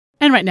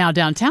And right now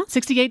downtown,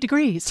 68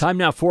 degrees. Time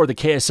now for the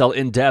KSL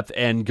In-Depth,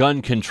 and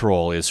gun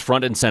control is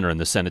front and center in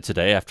the Senate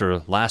today after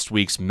last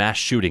week's mass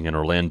shooting in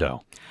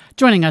Orlando.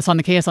 Joining us on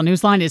the KSL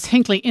Newsline is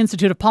Hinckley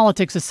Institute of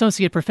Politics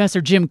Associate Professor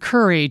Jim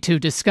Curry to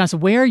discuss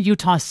where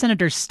Utah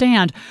senators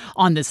stand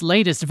on this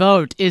latest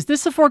vote. Is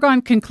this a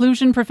foregone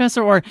conclusion,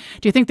 Professor, or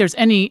do you think there's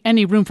any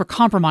room for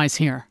compromise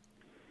here?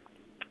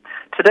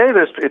 Today,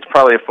 it's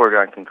probably a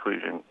foregone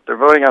conclusion. They're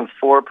voting on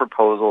 4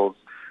 proposals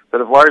that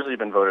have largely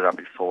been voted on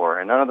before,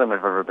 and none of them have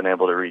ever been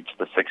able to reach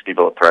the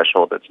 60-vote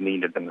threshold that's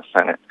needed in the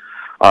Senate.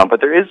 But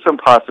there is some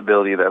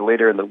possibility that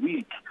later in the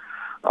week,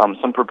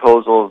 some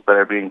proposals that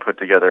are being put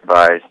together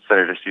by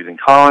Senator Susan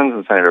Collins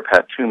and Senator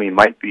Pat Toomey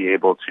might be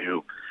able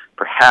to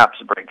perhaps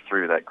break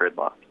through that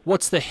gridlock.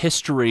 What's the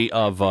history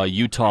of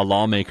Utah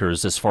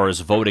lawmakers as far as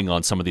voting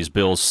on some of these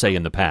bills, say,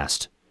 in the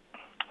past?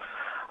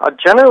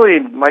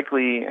 Generally, Mike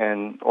Lee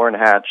and Orrin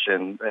Hatch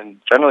and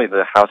generally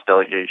the House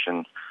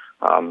delegation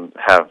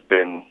have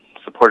been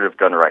supportive of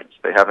gun rights.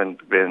 They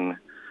haven't been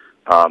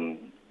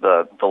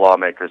the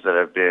lawmakers that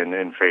have been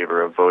in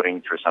favor of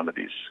voting for some of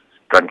these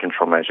gun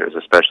control measures,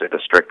 especially the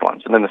strict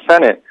ones. And in the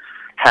Senate,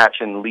 Hatch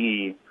and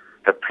Lee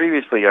have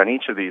previously on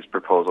each of these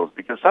proposals,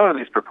 because some of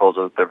these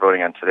proposals they're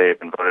voting on today have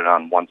been voted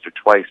on once or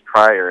twice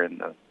prior in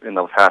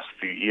the past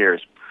few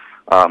years.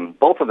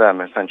 Both of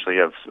them essentially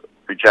have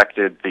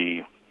rejected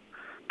the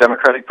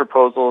Democratic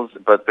proposals,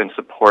 but been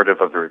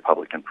supportive of the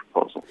Republican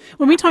proposal.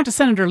 When we talked to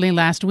Senator Lee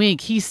last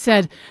week, he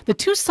said the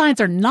two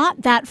sides are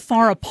not that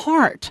far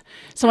apart.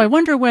 So I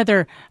wonder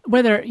whether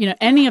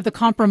any of the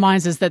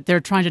compromises that they're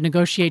trying to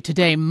negotiate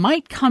today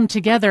might come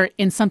together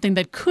in something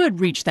that could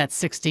reach that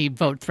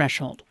 60-vote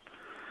threshold.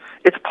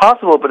 It's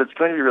possible, but it's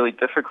going to be really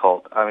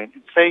difficult. I mean,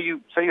 say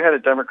you had a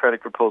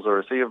Democratic proposal,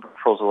 or say you have a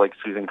proposal like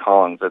Susan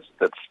Collins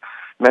that's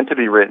meant to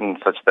be written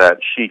such that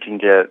she can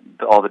get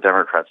all the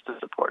Democrats to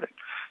support it.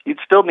 You'd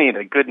still need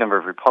a good number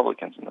of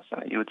Republicans in the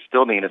Senate. You would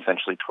still need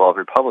essentially 12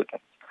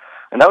 Republicans.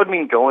 And that would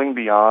mean going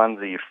beyond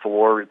the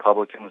 4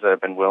 Republicans that have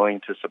been willing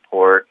to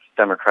support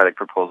Democratic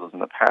proposals in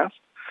the past.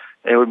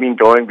 It would mean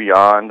going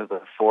beyond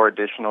the 4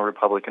 additional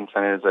Republican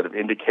senators that have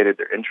indicated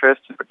their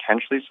interest in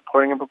potentially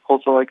supporting a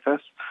proposal like this.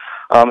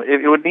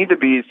 It would need to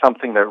be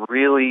something that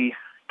really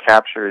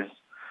captures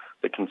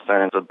the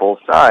concerns of both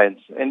sides.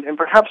 And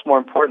perhaps more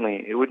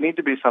importantly, it would need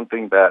to be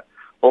something that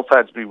both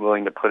sides would be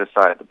willing to put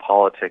aside the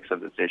politics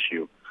of this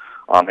issue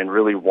and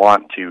really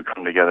want to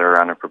come together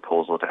around a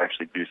proposal to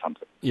actually do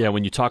something. Yeah,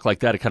 when you talk like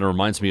that, it kind of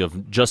reminds me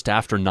of just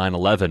after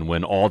 9/11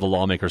 when all the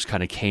lawmakers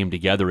kind of came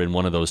together in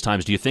one of those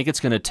times. Do you think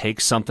it's going to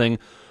take something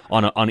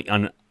on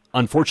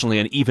unfortunately,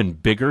 an even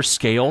bigger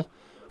scale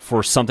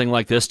for something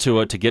like this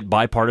to get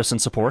bipartisan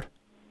support?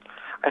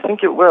 I think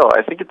it will.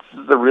 I think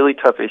it's a really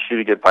tough issue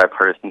to get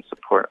bipartisan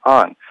support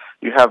on.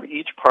 You have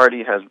each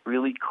party has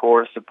really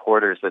core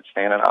supporters that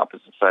stand on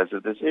opposite sides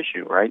of this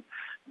issue, right?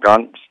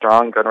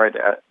 Strong gun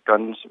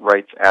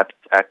rights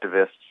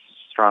activists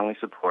strongly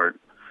support,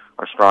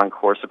 are strong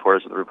core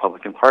supporters of the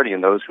Republican Party,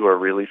 and those who are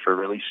really for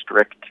really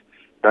strict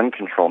gun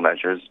control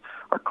measures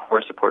are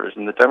core supporters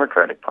in the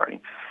Democratic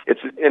Party. It's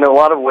in a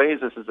lot of ways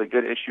this is a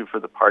good issue for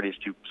the parties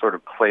to sort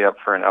of play up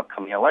for an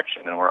upcoming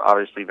election, and we're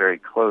obviously very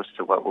close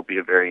to what will be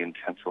a very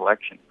intense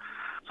election.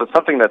 So it's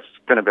something that's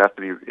going to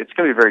it's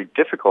going to be very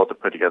difficult to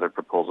put together a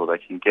proposal that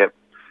can get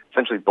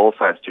essentially both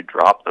sides to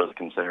drop those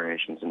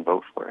considerations and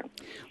vote for it.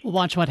 We'll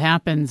watch what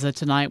happens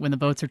tonight when the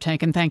votes are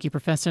taken. Thank you,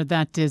 Professor.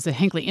 That is the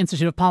Hinckley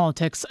Institute of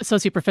Politics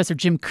Associate Professor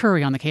Jim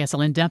Curry on the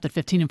KSL In-Depth at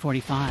 15 and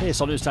 45.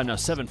 KSL News Time now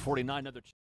 7:49.